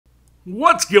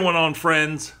What's going on,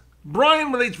 friends?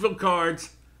 Brian with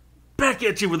HvilleCards, back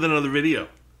at you with another video.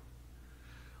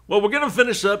 Well, we're going to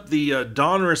finish up the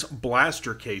Donruss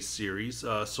Blaster Case series.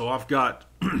 So I've got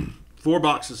 4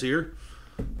 boxes here.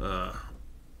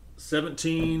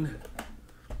 17,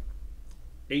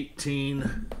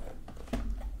 18,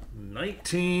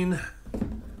 19,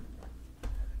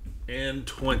 and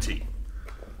 20.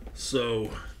 So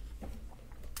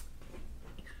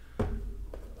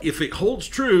if it holds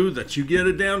true that you get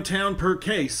a downtown per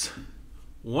case,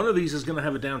 one of these is going to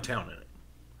have a downtown in it.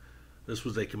 This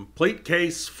was a complete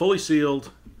case, fully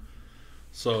sealed.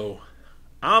 So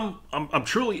I'm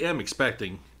truly am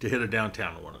expecting to hit a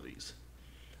downtown on one of these.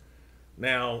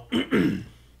 Now,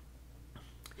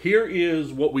 here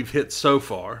is what we've hit so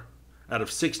far out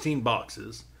of 16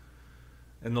 boxes.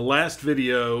 In the last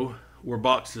video were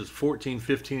boxes 14,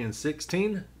 15, and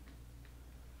 16.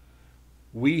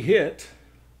 We hit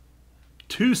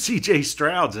 2 C.J.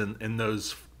 Strouds in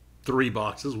those 3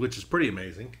 boxes, which is pretty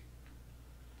amazing.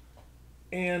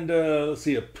 And let's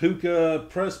see, a Puka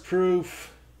Press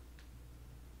Proof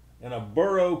and a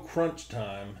Burrow Crunch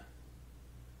Time.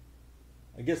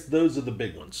 I guess those are the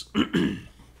big ones.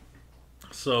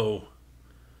 So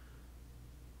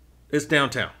it's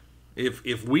downtown.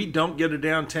 If we don't get a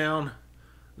downtown,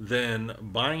 then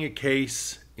buying a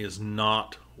case is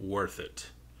not worth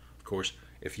it. Of course,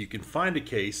 if you can find a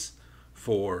case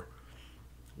for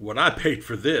what I paid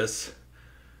for this,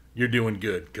 you're doing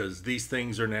good, because these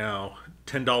things are now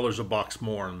 $10 a box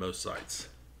more on most sites.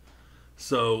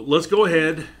 So let's go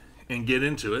ahead and get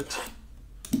into it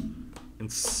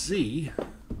and see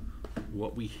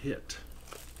what we hit.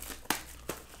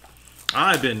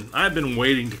 I've been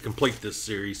waiting to complete this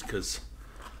series because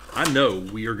I know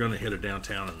we are going to hit a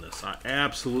downtown in this. I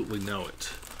absolutely know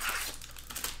it.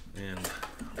 And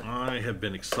I have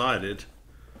been excited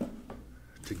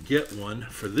to get one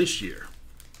for this year.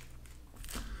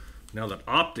 Now that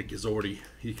Optic is already,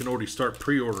 you can already start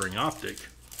pre-ordering Optic,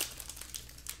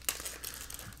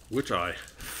 which I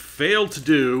failed to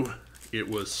do. It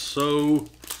was so,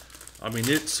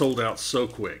 it sold out so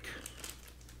quick.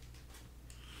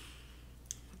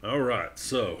 Alright,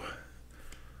 so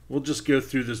we'll just go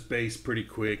through this base pretty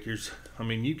quick.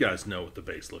 You guys know what the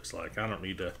base looks like. I don't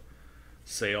need to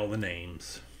say all the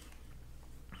names.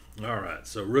 Alright,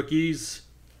 so rookies: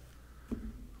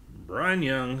 Brian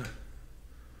Young,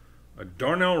 a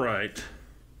Darnell Wright,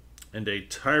 and a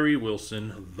Tyree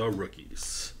Wilson, the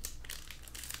rookies.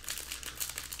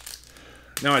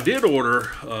 Now, I did order,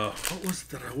 what was it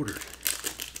that I ordered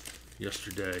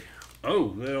yesterday?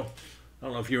 Oh, well, I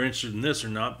don't know if you're interested in this or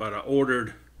not, but I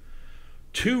ordered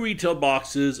 2 retail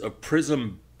boxes of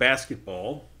Prism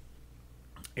basketball,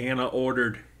 and I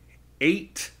ordered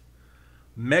 8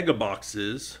 mega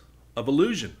boxes of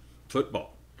Illusion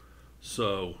football.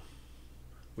 So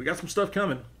we got some stuff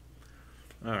coming.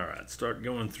 All right, start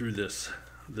going through this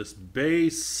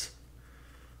base,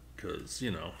 because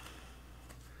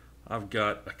I've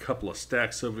got a couple of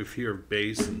stacks over here of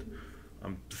base, and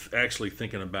I'm actually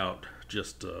thinking about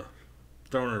just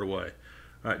throwing it away.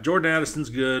 All right, Jordan Addison's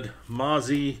good.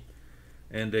 Mozzie,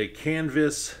 and a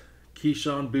canvas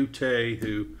Keyshawn Butte,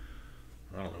 who,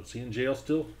 I don't know, is he in jail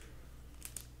still?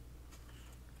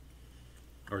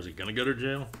 Or is he going to go to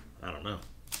jail? I don't know.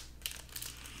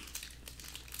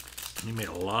 He made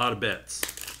a lot of bets.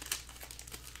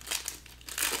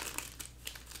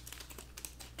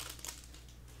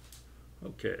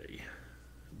 Okay.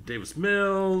 Davis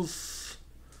Mills,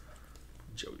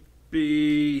 Joey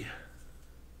B,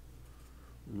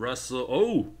 Russell.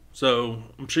 Oh, so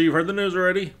I'm sure you've heard the news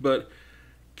already, but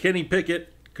Kenny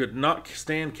Pickett could not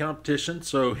stand competition,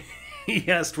 so he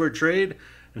asked for a trade,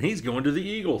 and he's going to the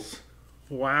Eagles.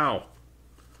 Wow.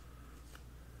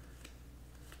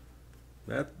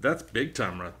 That's big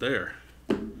time right there.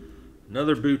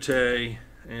 Another Butte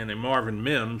and a Marvin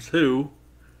Mims, who,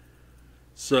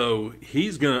 so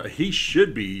he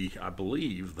should be, I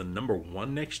believe, the #1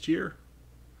 next year,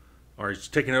 or he's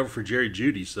taking over for Jerry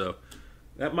Jeudy. So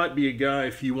that might be a guy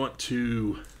if you want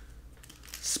to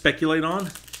speculate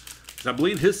on. I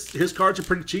believe his cards are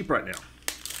pretty cheap right now.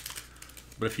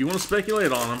 But if you want to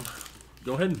speculate on them,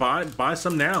 go ahead and buy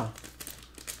some now,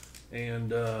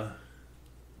 and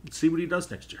see what he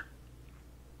does next year.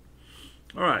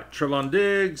 All right, Trevon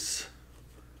Diggs,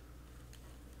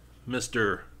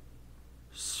 Mr.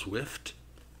 Swift.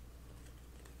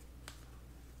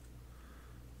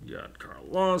 You got Carl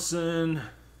Lawson.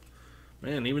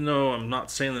 Man, even though I'm not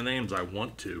saying the names I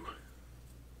want to,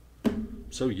 I'm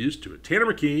so used to it. Tanner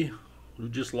McKee, who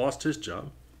just lost his job.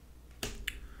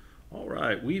 All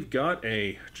right, we've got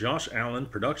a Josh Allen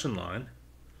production line.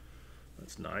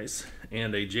 That's nice.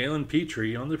 And a Jalen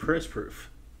Petrie on the press proof.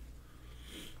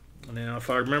 Now, if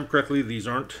I remember correctly, these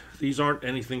aren't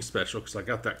anything special because I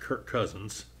got that Kirk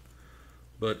Cousins,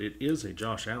 but it is a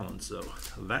Josh Allen, so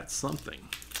that's something.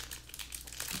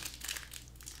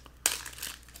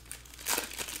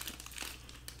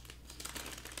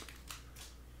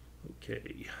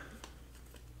 Okay.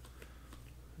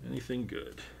 Anything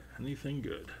good? Anything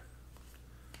good?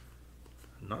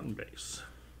 Not in base.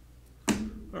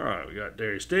 All right, we got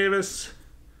Darius Davis,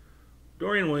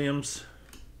 Dorian Williams,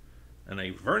 and a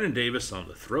Vernon Davis on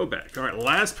the throwback. All right,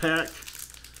 last pack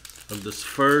of this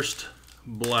first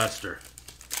blaster.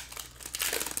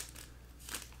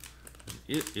 And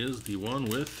it is the one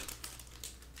with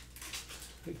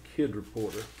a kid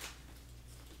reporter.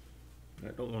 I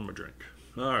don't want my drink.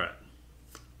 All right.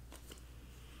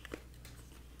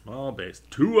 All base.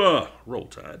 Tua. Roll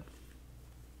Tide.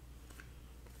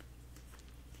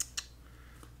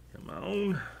 Come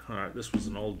on. All right, this was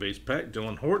an old base pack.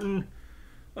 Dylan Horton.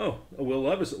 Oh, a Will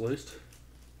Levis at least.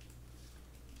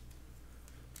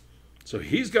 So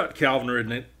he's got Calvin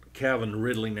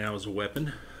Ridley now as a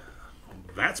weapon.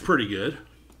 That's pretty good.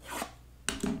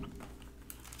 I'm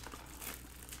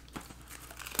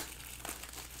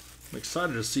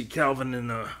excited to see Calvin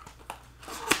in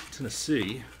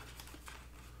Tennessee.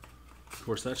 Of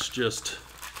course, that's just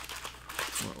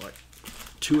what, like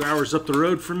 2 hours up the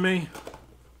road from me.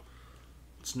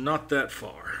 It's not that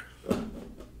far.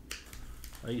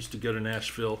 I used to go to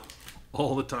Nashville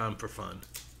all the time for fun.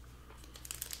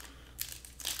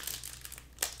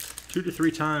 2 to 3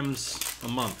 times a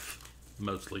month,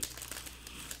 mostly.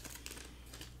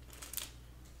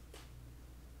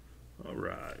 All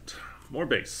right, more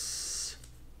base.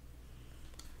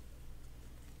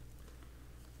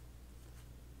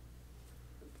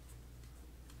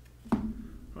 All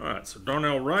right, so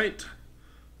Darnell Wright,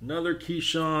 another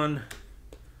Keyshawn,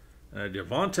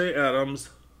 Devontae Adams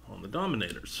on the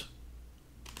Dominators.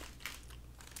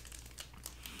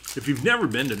 If you've never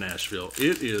been to Nashville,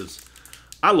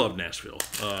 I love Nashville.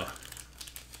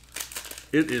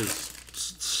 It is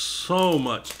so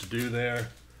much to do there.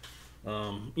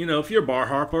 You know, if you're a bar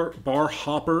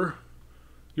hopper,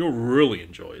 you'll really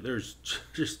enjoy it. There's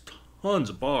just tons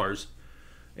of bars,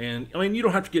 and I mean, you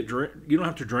don't have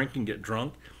to drink and get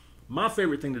drunk. My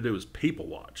favorite thing to do is people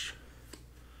watch.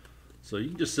 So you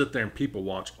can just sit there and people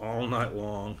watch all night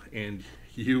long, and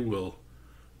you will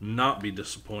not be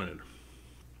disappointed.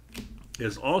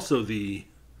 It's also the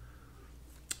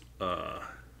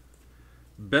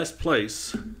best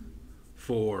place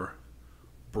for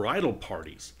bridal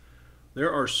parties.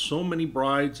 There are so many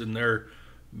brides and their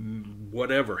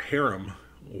whatever harem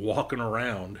walking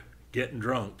around getting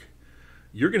drunk.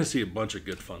 You're going to see a bunch of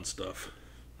good fun stuff.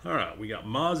 All right, we got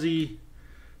Mozzie,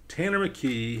 Tanner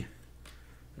McKee,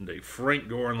 and a Frank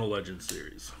Gore in the Legend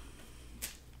Series.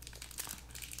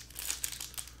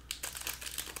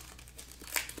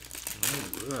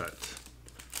 All right.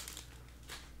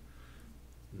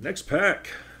 Next pack.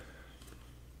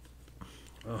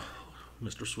 Oh,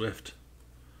 Mr. Swift.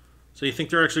 So you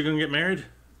think they're actually going to get married?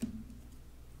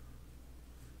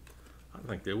 I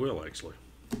think they will, actually.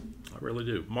 I really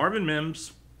do. Marvin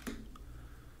Mims,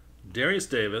 Darius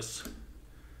Davis,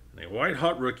 and a White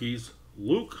Hot Rookies,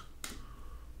 Luke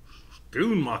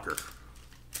Schoonmaker.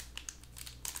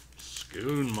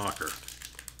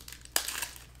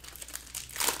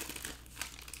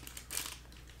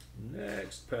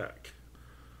 Next pack.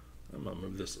 I'm going to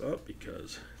move this up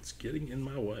because it's getting in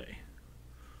my way.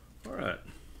 All right.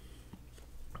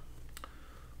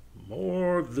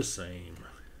 More of the same.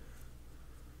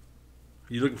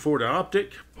 You looking forward to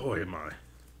Optic? Boy, am I.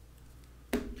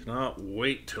 Cannot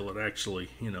wait till it actually,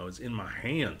 is in my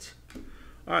hands.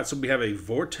 All right, so we have a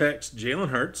Vortex Jalen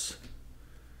Hurts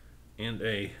and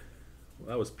well,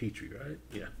 that was Petrie, right?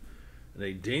 Yeah. And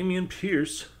a Dameon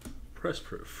Pierce press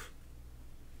proof.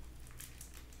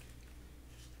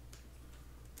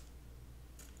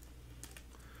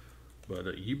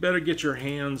 But you better get your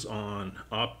hands on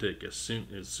Optic as soon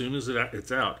as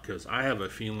it's out, because I have a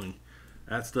feeling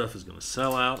that stuff is going to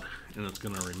sell out and it's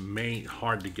going to remain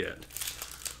hard to get.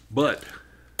 But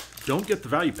don't get the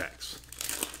value packs.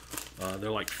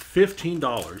 They're like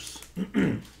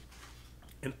 $15,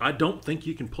 and I don't think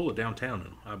you can pull it downtown in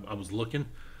them. I was looking,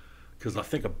 because I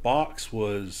think a box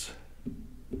was,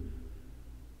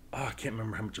 I can't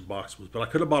remember how much a box was, but I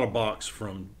could have bought a box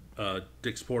from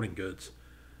Dick's Sporting Goods,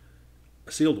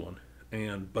 a sealed one,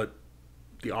 but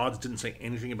the odds didn't say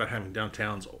anything about having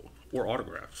downtowns or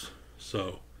autographs.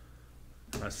 So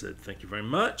I said, thank you very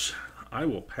much. I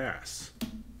will pass.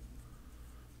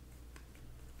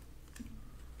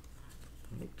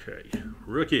 Okay,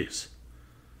 rookies.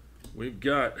 We've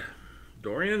got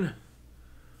Dorian,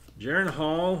 Jaron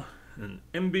Hall, and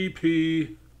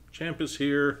MVP. Champ is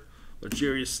here.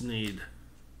 L'Jarius Sneed.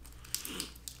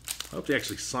 I hope they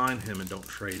actually sign him and don't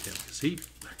trade him, because he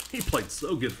played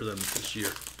so good for them this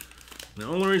year. And the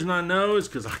only reason I know is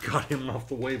because I got him off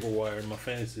the waiver wire in my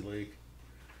fantasy league.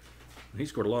 And he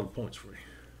scored a lot of points for me.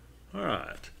 All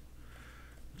right.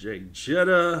 Jake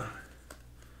Jetta,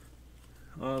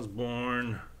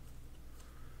 Osborne,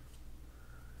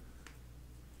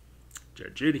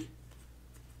 Jared Judy.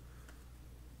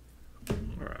 All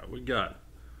right, we got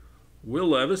Will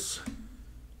Levis,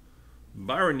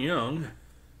 Byron Young,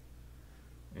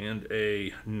 and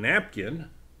a napkin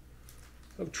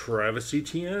of Travis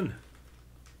Etienne.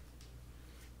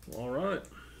 All right.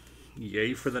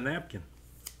 Yay for the napkin.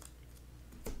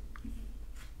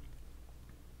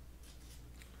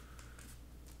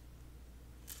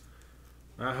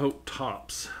 I hope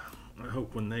Topps, I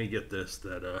hope when they get this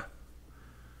that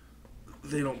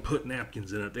they don't put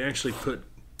napkins in it. They actually put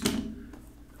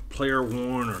player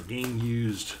worn or game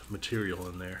used material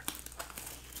in there.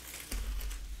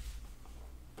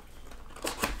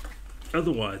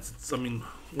 Otherwise, it's, I mean,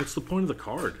 what's the point of the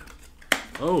card?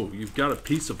 Oh, you've got a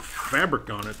piece of fabric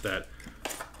on it that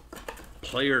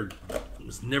player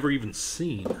was never even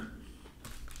seen.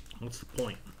 What's the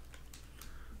point?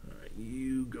 All right,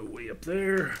 you go way up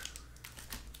there.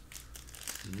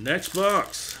 Next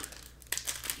box.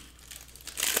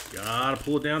 Gotta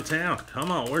pull it downtown.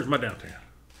 Come on, where's my downtown?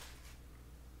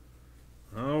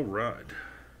 All right.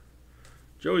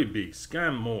 Joey B, Sky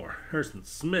Moore, Harrison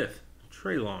Smith,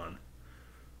 Traylon,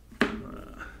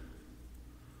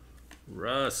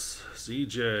 Russ,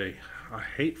 CJ, I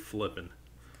hate flipping,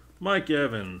 Mike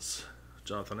Evans,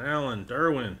 Jonathan Allen,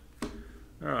 Derwin.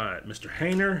 All right, Mr.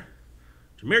 Hayner,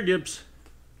 Jahmyr Gibbs,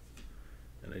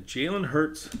 and a Jalen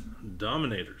Hurts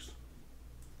Dominators.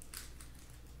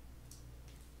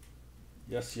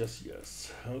 Yes, yes,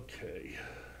 yes. Okay.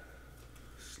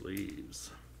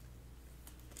 Sleeves.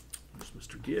 There's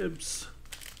Mr. Gibbs.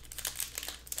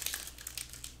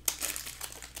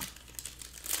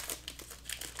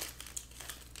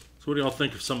 So what do y'all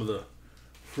think of some of the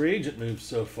free agent moves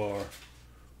so far?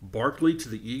 Barkley to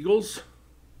the Eagles?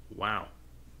 Wow.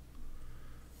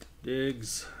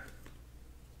 Diggs.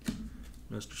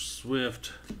 Mr.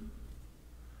 Swift.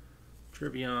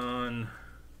 Trivion.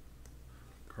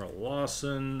 Carl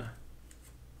Lawson.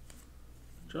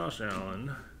 Josh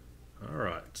Allen. All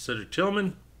right. Cedric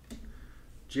Tillman.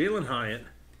 Jalen Hyatt.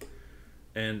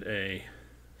 And a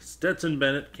Stetson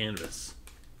Bennett canvas.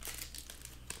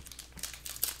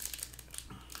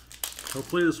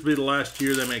 Hopefully this will be the last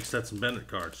year they make Stetson Bennett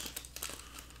cards.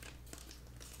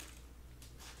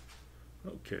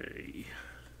 Okay.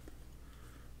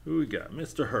 Who we got?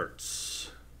 Mr.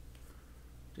 Hurts.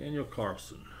 Daniel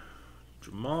Carlson.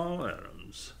 Jamal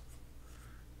Adams.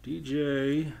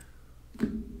 DJ.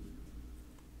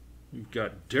 We've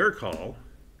got Derek Hall.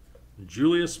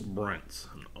 Julius Brents.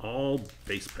 An all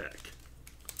base pack.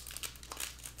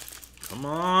 Come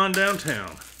on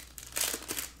downtown.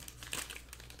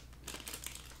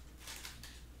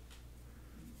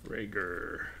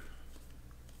 Rager.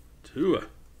 Tua.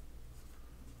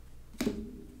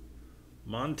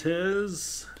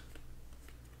 Montez.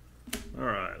 All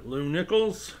right. Lou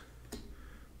Nichols.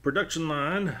 Production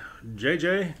line.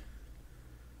 JJ.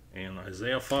 And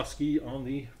Isaiah Foskey on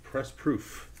the press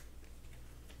proof.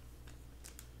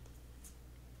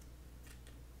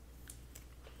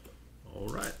 All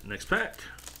right. Next pack.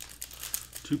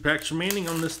 2 packs remaining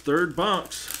on this third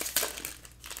box.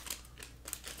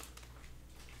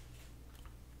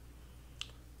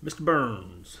 Mr.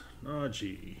 Burns,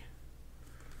 Najee,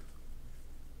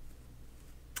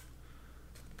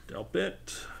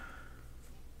 Delpit,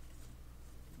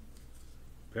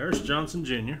 Paris Johnson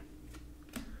Jr.,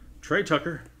 Trey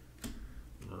Tucker,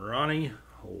 Ronnie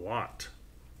Lott.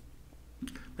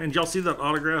 Man, did y'all see that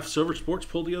autograph Silver Sports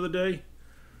pulled the other day?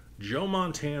 Joe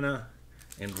Montana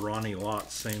and Ronnie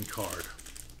Lott, same card.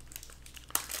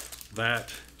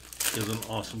 That is an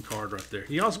awesome card right there.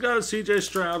 He also got a CJ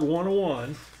Stroud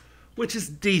 101, which is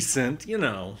decent, you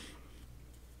know.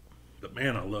 But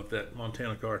man, I love that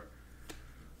Montana card.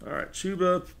 All right,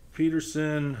 Chuba,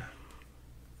 Peterson,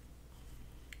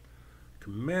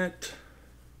 Komet,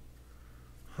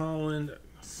 Holland,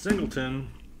 Singleton,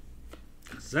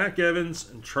 Zach Evans,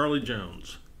 and Charlie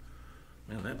Jones.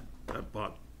 Man, that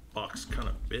box kind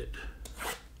of bit.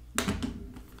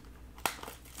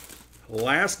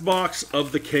 Last box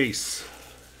of the case.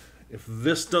 If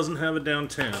this doesn't have a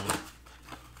downtown,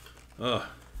 I'm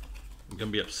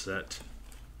gonna be upset.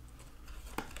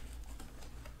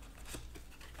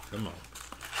 Come on.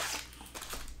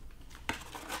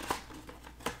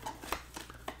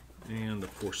 And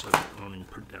of course, I don't even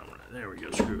put it down right. There we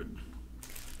go. Screw it.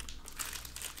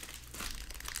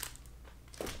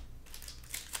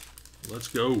 Let's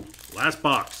go. Last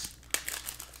box.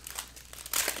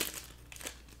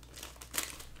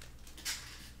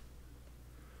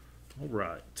 All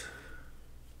right.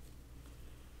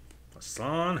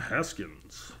 Hassan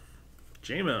Haskins.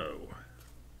 JMO.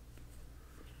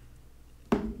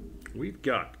 We've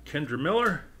got Kendra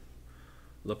Miller,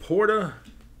 Laporta,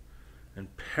 and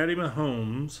Patty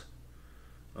Mahomes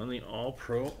on the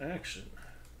All-Pro action.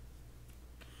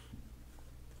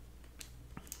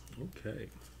 Okay.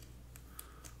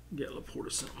 Get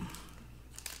Laporta something.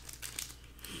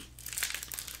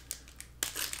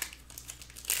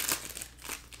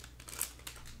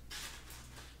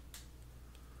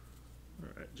 All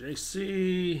right,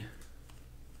 JC,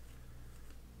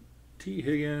 T.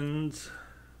 Higgins,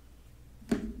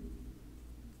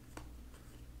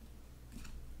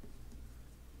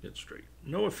 get straight.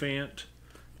 Noah Fant,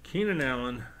 Keenan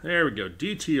Allen, there we go,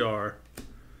 DTR,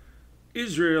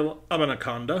 Israel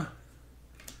Abanaconda,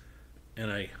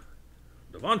 and a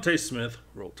Devontae Smith,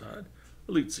 Roll Tide,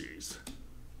 Elite Series.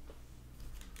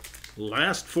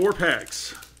 Last 4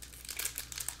 packs.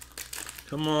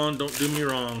 Come on, don't do me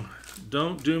wrong.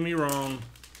 Don't do me wrong.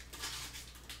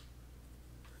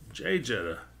 Jay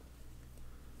Jetta.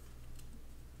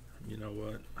 You know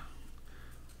what?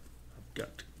 I've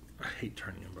got to, I hate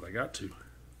turning him, but I got to.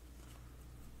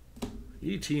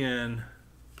 ETN.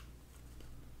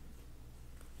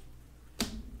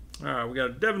 All right, we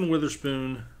got Devin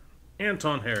Witherspoon,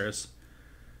 Anton Harris,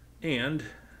 and,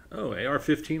 oh,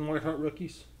 AR-15 White Hot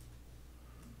rookies.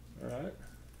 All right.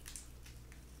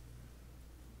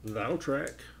 That'll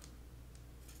track.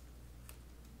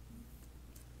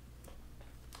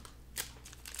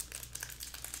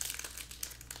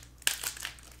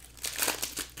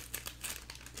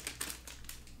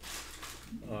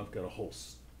 Oh, I've got a whole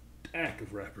stack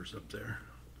of wrappers up there.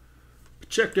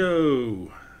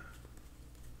 Pacheco.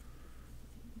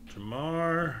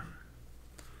 Jamar.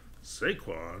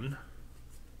 Saquon.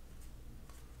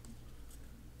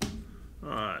 All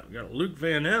right, we got Luke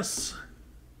Van Ness.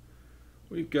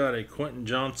 We've got a Quentin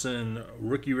Johnson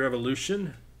Rookie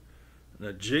Revolution and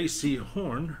a J.C.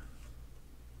 Horn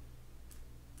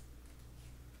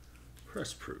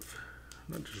press proof.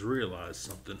 I just realized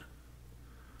something.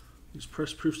 These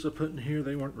press proofs I put in here,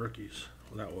 they weren't rookies.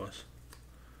 Well, that was.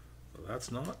 Well,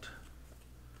 that's not.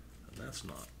 And that's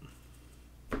not.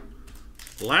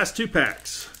 The last 2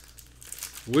 packs.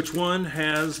 Which one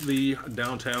has the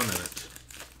downtown in it?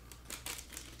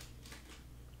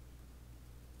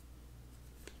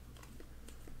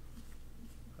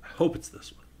 I hope it's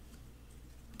this one.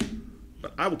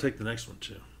 But I will take the next one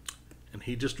too. And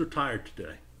he just retired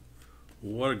today.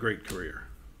 What a great career.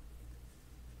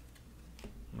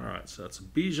 All right, so that's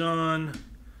Bijan,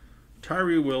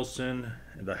 Tyree Wilson,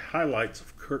 and the highlights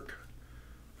of Kirk.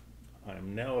 I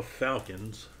am now a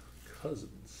Falcons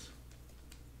Cousins.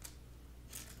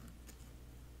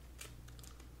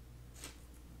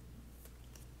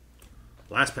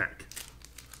 Last pack.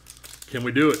 Can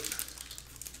we do it?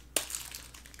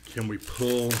 Can we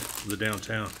pull the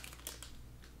downtown?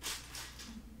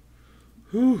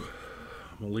 Whew.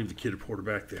 I'm going to leave the kid reporter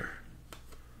back there.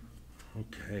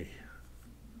 Okay.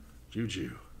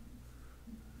 Juju.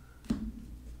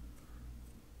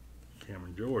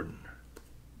 Cameron Jordan.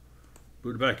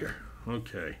 Buda Becker.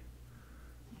 Okay.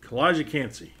 Kalijah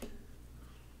Cansey.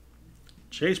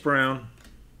 Chase Brown.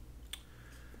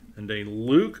 And a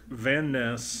Luke Van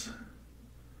Ness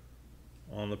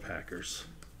on the Packers.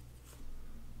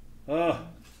 I'm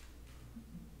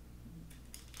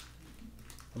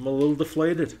a little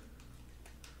deflated.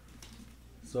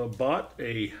 So I bought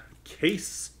a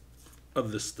case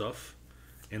of this stuff,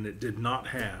 and it did not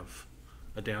have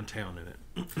a downtown in it.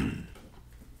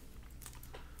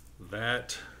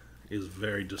 That is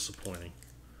very disappointing.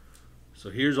 So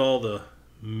here's all the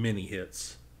mini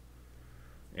hits.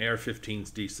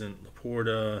 AR-15's decent.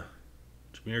 Laporta,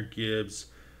 Jahmyr Gibbs,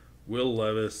 Will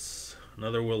Levis,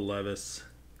 another Will Levis,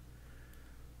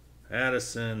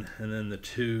 Addison, and then the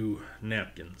 2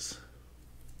 napkins.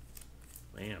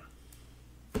 Man.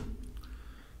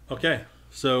 Okay,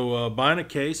 so buying a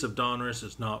case of Donruss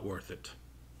is not worth it.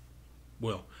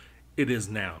 Well, it is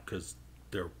now because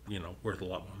they're worth a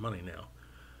lot more money now.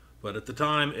 But at the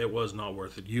time, it was not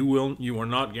worth it. You are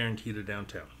not guaranteed a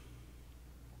downtown.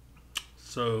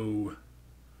 So,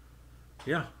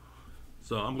 yeah.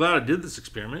 So I'm glad I did this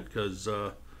experiment because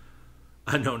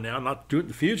I know now not to do it in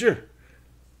the future.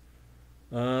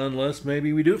 Unless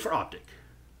maybe we do it for optic.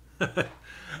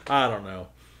 I don't know.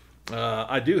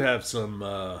 I do have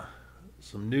some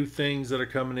some new things that are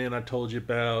coming in I told you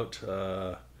about.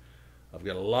 I've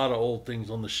got a lot of old things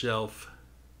on the shelf.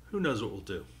 Who knows what we'll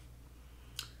do.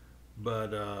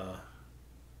 But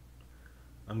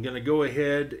I'm going to go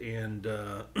ahead and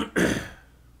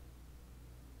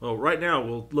well, right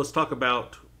now let's talk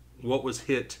about what was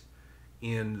hit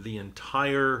in the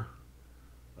entire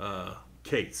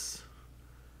case.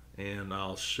 And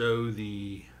I'll show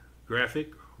the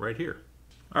graphic right here.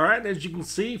 All right, as you can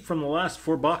see from the last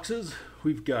 4 boxes,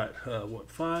 we've got,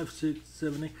 5, 6,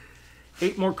 7,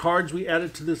 8 more cards we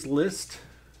added to this list.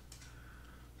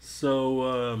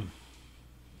 So,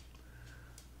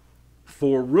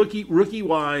 for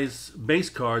rookie-wise base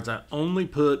cards, I only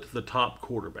put the top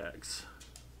quarterbacks.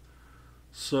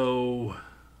 So,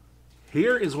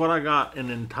 here is what I got in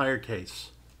an entire case.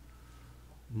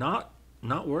 Not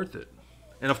worth it.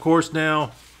 And of course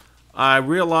now, I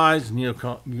realize, you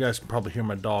guys can probably hear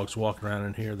my dogs walking around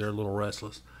in here. They're a little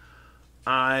restless.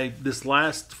 This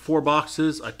last 4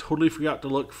 boxes, I totally forgot to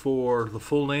look for the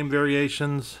full name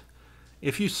variations.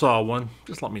 If you saw one,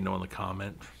 just let me know in the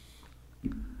comment.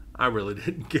 I really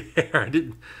didn't care. I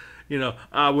didn't,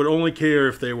 I would only care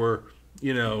if they were,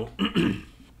 in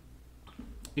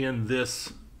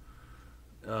this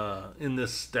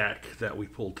stack that we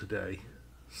pulled today.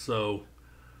 So,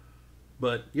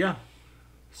 but yeah.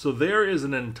 So there is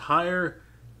an entire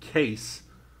case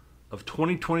of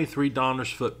 2023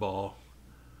 Donruss football.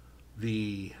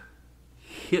 The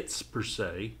hits per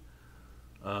se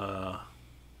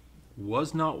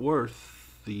was not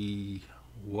worth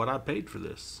what I paid for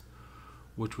this,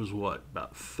 which was what,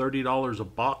 about $30 a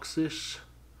box ish.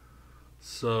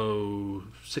 So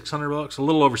 $600, a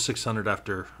little over 600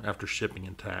 after shipping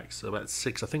and tax. So about I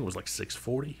think it was like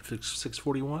 640,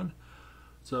 641.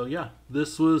 So yeah,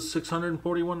 this was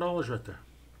 $641 right there.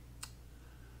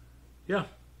 Yeah,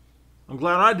 I'm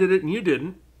glad I did it and you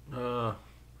didn't. I'll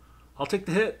take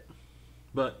the hit.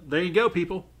 But there you go,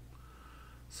 people.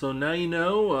 So now you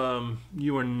know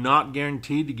you are not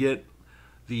guaranteed to get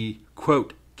the,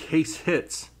 quote, case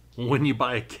hits when you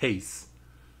buy a case.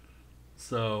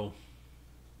 So,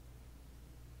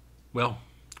 well,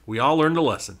 we all learned a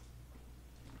lesson.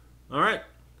 All right.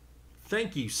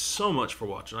 Thank you so much for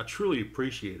watching. I truly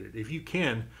appreciate it. If you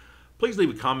can, please leave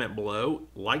a comment below,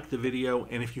 like the video,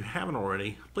 and if you haven't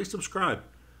already, please subscribe.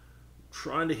 I'm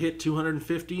trying to hit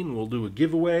 250 and we'll do a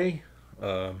giveaway.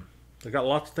 I got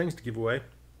lots of things to give away.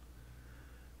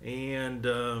 And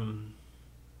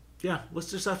yeah,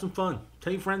 let's just have some fun.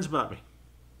 Tell your friends about me.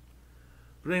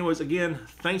 But anyways, again,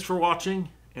 thanks for watching,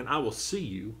 and I will see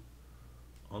you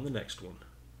on the next one.